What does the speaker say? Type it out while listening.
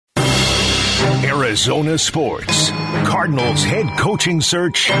Arizona Sports. Cardinals head coaching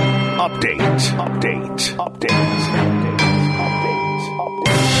search update. All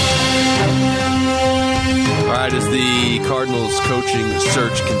right, as the Cardinals coaching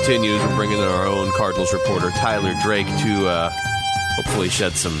search continues, we're bringing in our own Cardinals reporter, Tyler Drake, to hopefully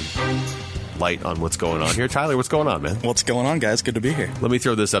shed some light on what's going on here. Tyler, what's going on, man? What's going on, guys? Good to be here. Let me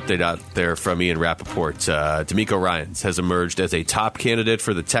throw this update out there from Ian Rappaport. D'Amico Ryans has emerged as a top candidate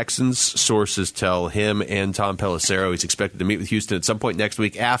for the Texans. Sources tell him and Tom Pelissero he's expected to meet with Houston at some point next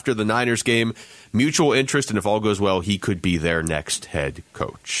week after the Niners game. Mutual interest, and if all goes well, he could be their next head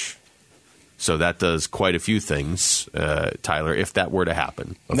coach. So that does quite a few things, Tyler, if that were to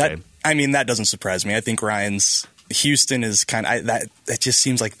happen. Okay? That doesn't surprise me. I think Houston is that just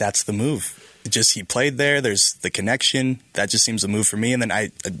seems like that's the move. He played there. There's the connection. That just seems a move for me. And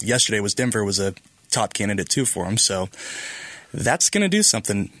then yesterday Denver was a top candidate too for him. So that's going to do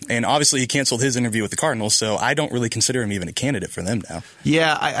something. And obviously he canceled his interview with the Cardinals, so I don't really consider him even a candidate for them now.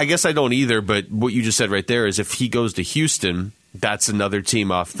 Yeah, I guess I don't either. But what you just said right there is if he goes to Houston, that's another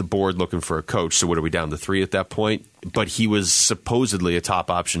team off the board looking for a coach. So what are we down to 3 at that point? But he was supposedly a top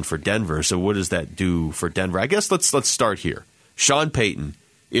option for Denver. So what does that do for Denver? I guess let's start here. Sean Payton,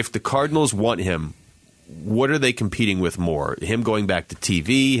 if the Cardinals want him, what are they competing with more? Him going back to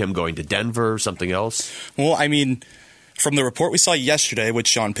TV, him going to Denver, something else? Well, from the report we saw yesterday, which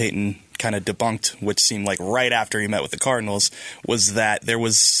Sean Payton kind of debunked, which seemed like right after he met with the Cardinals, was that there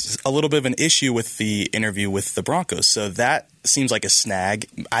was a little bit of an issue with the interview with the Broncos. So that seems like a snag.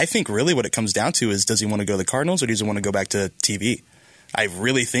 I think really what it comes down to is, does he want to go to the Cardinals or does he want to go back to TV? I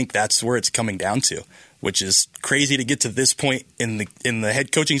really think that's where it's coming down to, which is crazy to get to this point in the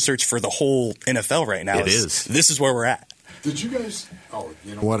head coaching search for the whole NFL right now. It is. This is where we're at. Did you guys? Oh,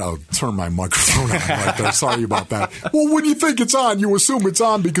 you know what? I'll turn my microphone on right there. Sorry about that. Well, when you think it's on, you assume it's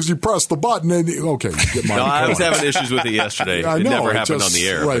on because you press the button. And okay, get my. No, I was having issues with it yesterday. I know, it never happened on the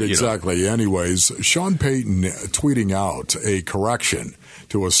air. Right, but, exactly. Anyways, Sean Payton tweeting out a correction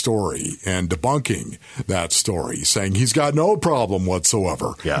to a story and debunking that story, saying he's got no problem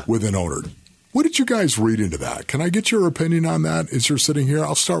whatsoever with an owner. What did you guys read into that? Can I get your opinion on that as you're sitting here?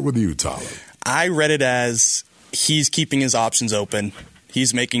 I'll start with you, Tyler. I read it as he's keeping his options open.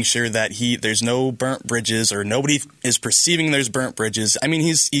 He's making sure that there's no burnt bridges or nobody is perceiving there's burnt bridges. Like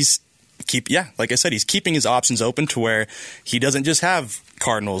I said, he's keeping his options open to where he doesn't just have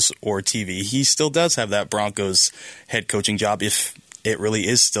Cardinals or TV. He still does have that Broncos head coaching job if it really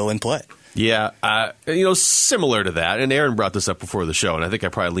is still in play. Yeah, similar to that, and Aaron brought this up before the show, and I think I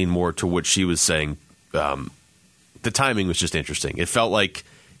probably lean more to what she was saying. The timing was just interesting. It felt like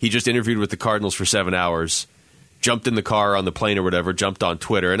he just interviewed with the Cardinals for 7 hours, jumped in the car on the plane or whatever, jumped on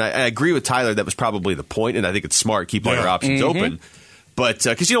Twitter. And I agree with Tyler, that was probably the point, and I think it's smart, keep all your options open. But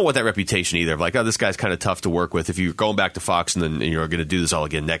because you don't want that reputation either of like, oh, this guy's kind of tough to work with if you're going back to Fox and then you're going to do this all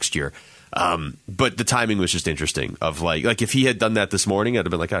again next year. But the timing was just interesting of like if he had done that this morning, I'd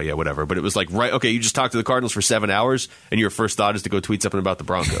have been like, oh, yeah, whatever. But it was like, right, okay, you just talked to the Cardinals for 7 hours and your first thought is to go tweet something about the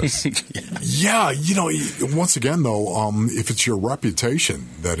Broncos. Yeah, once again, though, if it's your reputation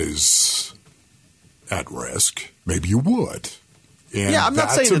that is at risk, maybe you would. And I'm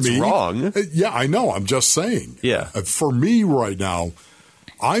not saying it's wrong. Yeah, I know. I'm just saying. Yeah. For me right now,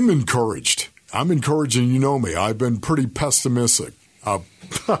 I'm encouraged. I'm encouraging, you know me. I've been pretty pessimistic.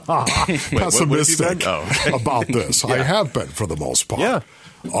 Pessimistic about this. I have been for the most part. Yeah.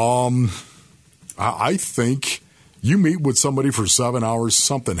 I think you meet with somebody for 7 hours,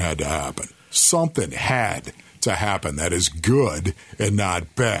 something had to happen. Something had to happen that is good and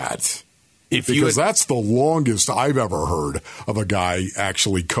not bad. Because that's the longest I've ever heard of a guy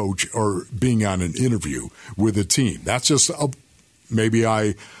actually coach or being on an interview with a team. That's just maybe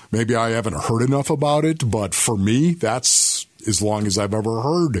I haven't heard enough about it, but for me, that's as long as I've ever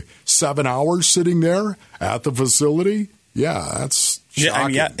heard. 7 hours sitting there at the facility. Yeah, that's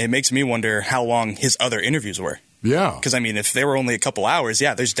shocking. It makes me wonder how long his other interviews were. Yeah. Because, if they were only a couple hours,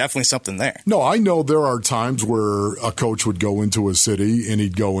 there's definitely something there. No, I know there are times where a coach would go into a city and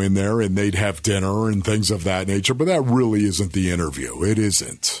he'd go in there and they'd have dinner and things of that nature, but that really isn't the interview. It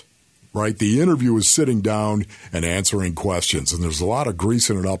isn't. Right? The interview is sitting down and answering questions, and there's a lot of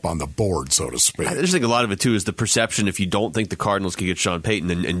greasing it up on the board, so to speak. I just think a lot of it, too, is the perception if you don't think the Cardinals can get Sean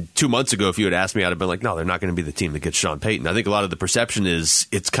Payton. And 2 months ago, if you had asked me, I'd have been like, no, they're not going to be the team that gets Sean Payton. I think a lot of the perception is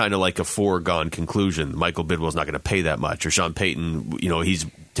it's kind of like a foregone conclusion. Michael Bidwell's not going to pay that much, or Sean Payton, he's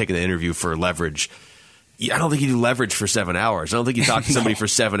taking the interview for leverage. I don't think you do leverage for 7 hours. I don't think you talk to somebody for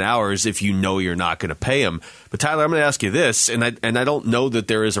 7 hours if you know you're not going to pay them. But Tyler, I'm going to ask you this, and I don't know that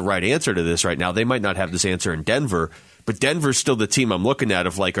there is a right answer to this right now. They might not have this answer in Denver, but Denver's still the team I'm looking at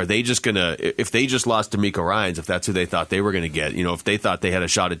of like, are they just going to, if they just lost D'Amico Ryans, if that's who they thought they were going to get, if they thought they had a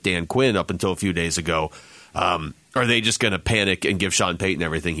shot at Dan Quinn up until a few days ago, are they just going to panic and give Sean Payton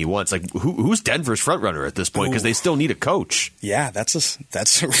everything he wants? Like, who's Denver's front runner at this point? Because they still need a coach. Yeah,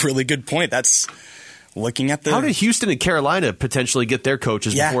 that's a really good point. That's looking at the. How did Houston and Carolina potentially get their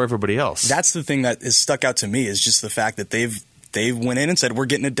coaches before everybody else? That's the thing that is stuck out to me is just the fact that they went in and said we're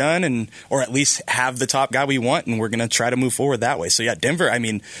getting it done, or at least have the top guy we want, and we're going to try to move forward that way. So yeah, Denver. I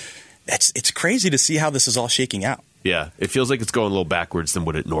mean, it's crazy to see how this is all shaking out. Yeah, it feels like it's going a little backwards than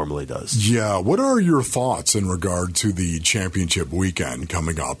what it normally does. Yeah, what are your thoughts in regard to the championship weekend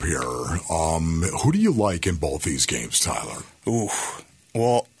coming up here? Who do you like in both these games, Tyler? Ooh,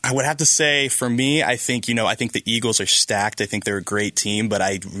 well, I would have to say for me, I think the Eagles are stacked. I think they're a great team, but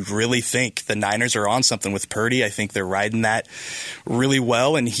I really think the Niners are on something with Purdy. I think they're riding that really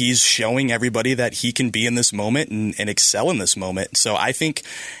well, and he's showing everybody that he can be in this moment and excel in this moment. So I think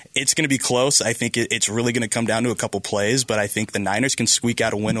it's going to be close. I think it's really going to come down to a couple plays, but I think the Niners can squeak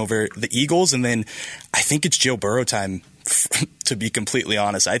out a win over the Eagles, and then I think it's Joe Burrow time, to be completely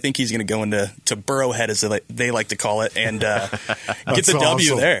honest. I think he's going to go into Burrowhead, as they like to call it, and get the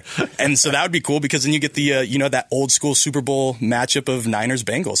W there. And so that would be cool because then you get the that old school Super Bowl matchup of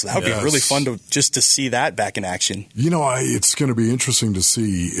Niners-Bengals. That would be really fun to see that back in action. It's going to be interesting to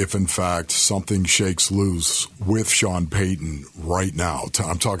see if, in fact, something shakes loose with Sean Payton right now.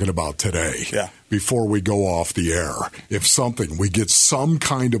 I'm talking about today. Yeah. Before we go off the air, we get some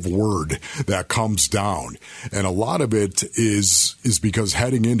kind of word that comes down. And a lot of it is because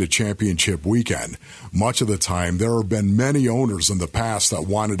heading into championship weekend, much of the time there have been many owners in the past that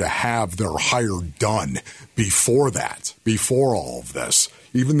wanted to have their hire done before all of this,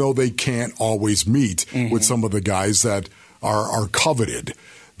 even though they can't always meet with some of the guys that are coveted.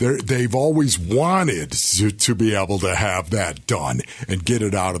 They've always wanted to be able to have that done and get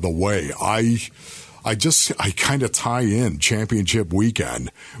it out of the way. I kind of tie in championship weekend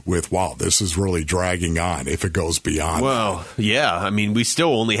with, wow, this is really dragging on if it goes beyond. Well, yeah. I mean, we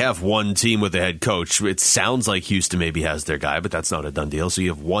still only have one team with a head coach. It sounds like Houston maybe has their guy, but that's not a done deal. So you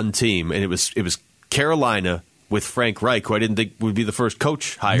have one team, and it was Carolina with Frank Reich, who I didn't think would be the first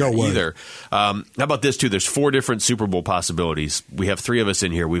coach hired either. How about this, too? There's 4 different Super Bowl possibilities. We have 3 of us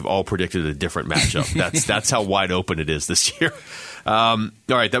in here. We've all predicted a different matchup. That's how wide open it is this year. All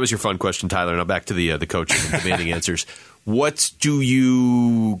right, that was your fun question, Tyler. Now back to the coaching and demanding answers. What do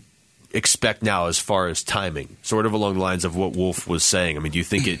you expect now as far as timing? Sort of along the lines of what Wolf was saying. I mean, do you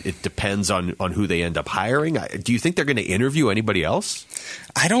think it depends on who they end up hiring? Do you think they're going to interview anybody else?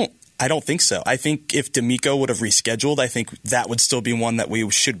 I don't think so. I think if D'Amico would have rescheduled, I think that would still be one that we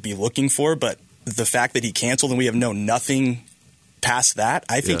should be looking for. But the fact that he canceled and we have known nothing past that,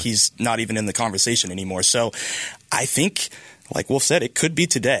 I think he's not even in the conversation anymore. So I think, like Wolf said, it could be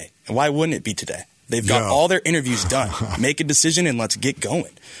today. And why wouldn't it be today? They've got all their interviews done. Make a decision and let's get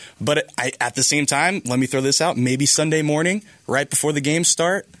going. But at the same time, let me throw this out. Maybe Sunday morning, right before the games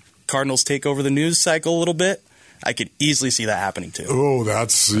start, Cardinals take over the news cycle a little bit. I could easily see that happening too. Oh, that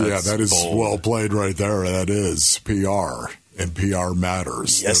is bold. Well played right there. That is PR, and PR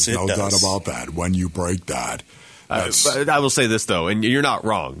matters. Yes, There's no doubt about that. When you break that. But I will say this, though, and you're not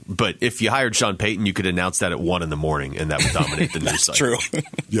wrong, but if you hired Sean Payton, you could announce that at 1 a.m, and that would dominate the news cycle. True.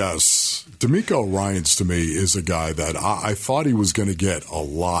 Yes. D'Amico Ryans, to me, is a guy that I thought he was going to get a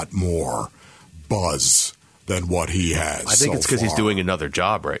lot more buzz than what he has. I think it's because he's doing another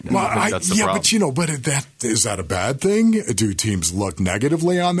job right now. Well, that's the problem. But is that a bad thing? Do teams look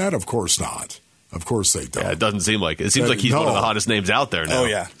negatively on that? Of course not. Of course they don't. Yeah, it doesn't seem like it. It seems like he's one of the hottest names out there now. Oh,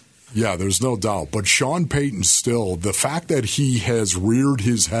 yeah. Yeah, there's no doubt. But Sean Payton still, the fact that he has reared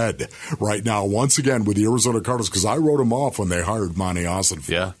his head right now, once again, with the Arizona Cardinals, because I wrote him off when they hired Monty Ossenfort.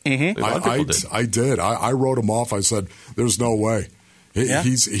 Yeah. Mm-hmm. I did. I wrote him off. I said, there's no way. Yeah.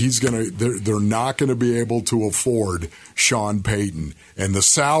 He's gonna. They're not going to be able to afford Sean Payton and the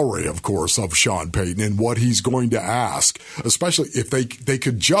salary, of course, of Sean Payton and what he's going to ask. Especially if they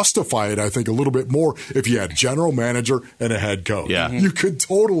could justify it, I think, a little bit more if you had general manager and a head coach. Yeah, you could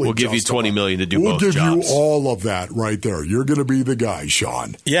totally. We'll give you $20 million to do both jobs. We'll give you all of that right there. You're going to be the guy,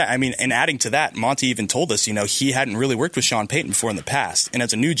 Sean. Yeah, I mean, and adding to that, Monty even told us, he hadn't really worked with Sean Payton before in the past, and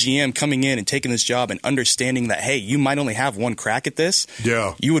as a new GM coming in and taking this job and understanding that, hey, you might only have one crack at this. offense,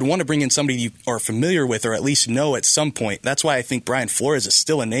 Yeah. you would want to bring in somebody you are familiar with or at least know at some point. That's why I think Brian Flores is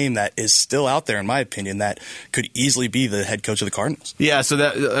still a name that is still out there, in my opinion, that could easily be the head coach of the Cardinals. Yeah, so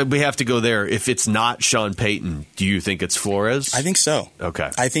that we have to go there. If it's not Sean Payton, do you think it's Flores? I think so.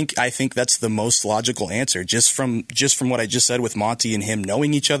 Okay. I think that's the most logical answer. Just from what I just said with Monty and him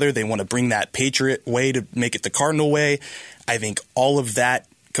knowing each other, they want to bring that Patriot way to make it the Cardinal way. I think all of that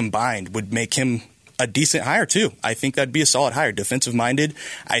combined would make him a decent hire too. I think that'd be a solid hire. Defensive minded.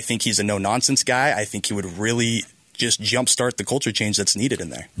 I think he's a no nonsense guy. I think he would really just jumpstart the culture change that's needed in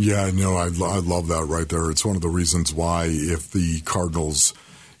there. Yeah, no, I love that right there. It's one of the reasons why if the Cardinals,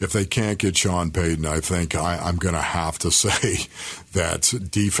 if they can't get Sean Payton, I think I'm going to have to say that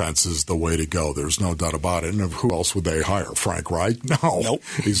defense is the way to go. There's no doubt about it. And who else would they hire? Frank Reich? No. Nope.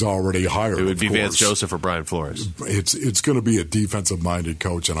 He's already hired. It would be Vance Joseph or Brian Flores. It's going to be a defensive-minded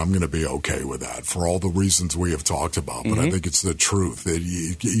coach, and I'm going to be okay with that for all the reasons we have talked about. But I think it's the truth. That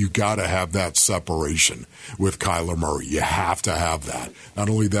you got to have that separation with Kyler Murray. You have to have that. Not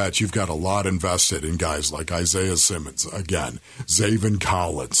only that, you've got a lot invested in guys like Isaiah Simmons, again, Zaven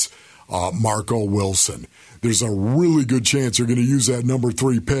Collins, Marco Wilson. There's a really good chance you're going to use that number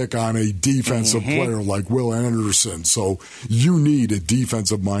 3 pick on a defensive player like Will Anderson. So you need a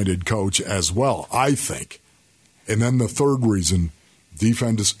defensive-minded coach as well, I think. And then the third reason,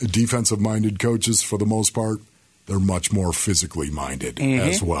 defensive-minded coaches, for the most part, they're much more physically minded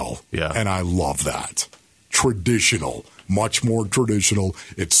as well. Yeah. And I love that. Traditional, much more traditional.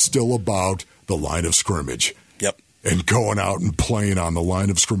 It's still about the line of scrimmage. Yep. And going out and playing on the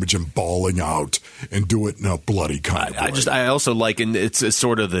line of scrimmage and balling out and do it in a bloody kind of way. I also like, and it's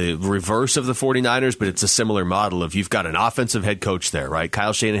sort of the reverse of the 49ers, but it's a similar model of you've got an offensive head coach there, right?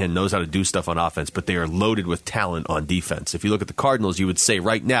 Kyle Shanahan knows how to do stuff on offense, but they are loaded with talent on defense. If you look at the Cardinals, you would say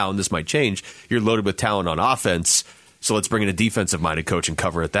right now, and this might change, you're loaded with talent on offense, so let's bring in a defensive-minded coach and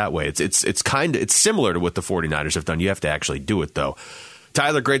cover it that way. It's similar to what the 49ers have done. You have to actually do it, though.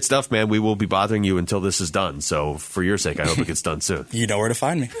 Tyler, great stuff, man. We will be bothering you until this is done. So for your sake, I hope it gets done soon. You know where to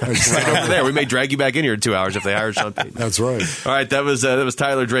find me. Right over there. We may drag you back in here in 2 hours if they hire Sean Payton. That's right. All right, that was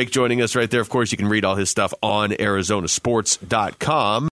Tyler Drake joining us right there. Of course, you can read all his stuff on ArizonaSports.com.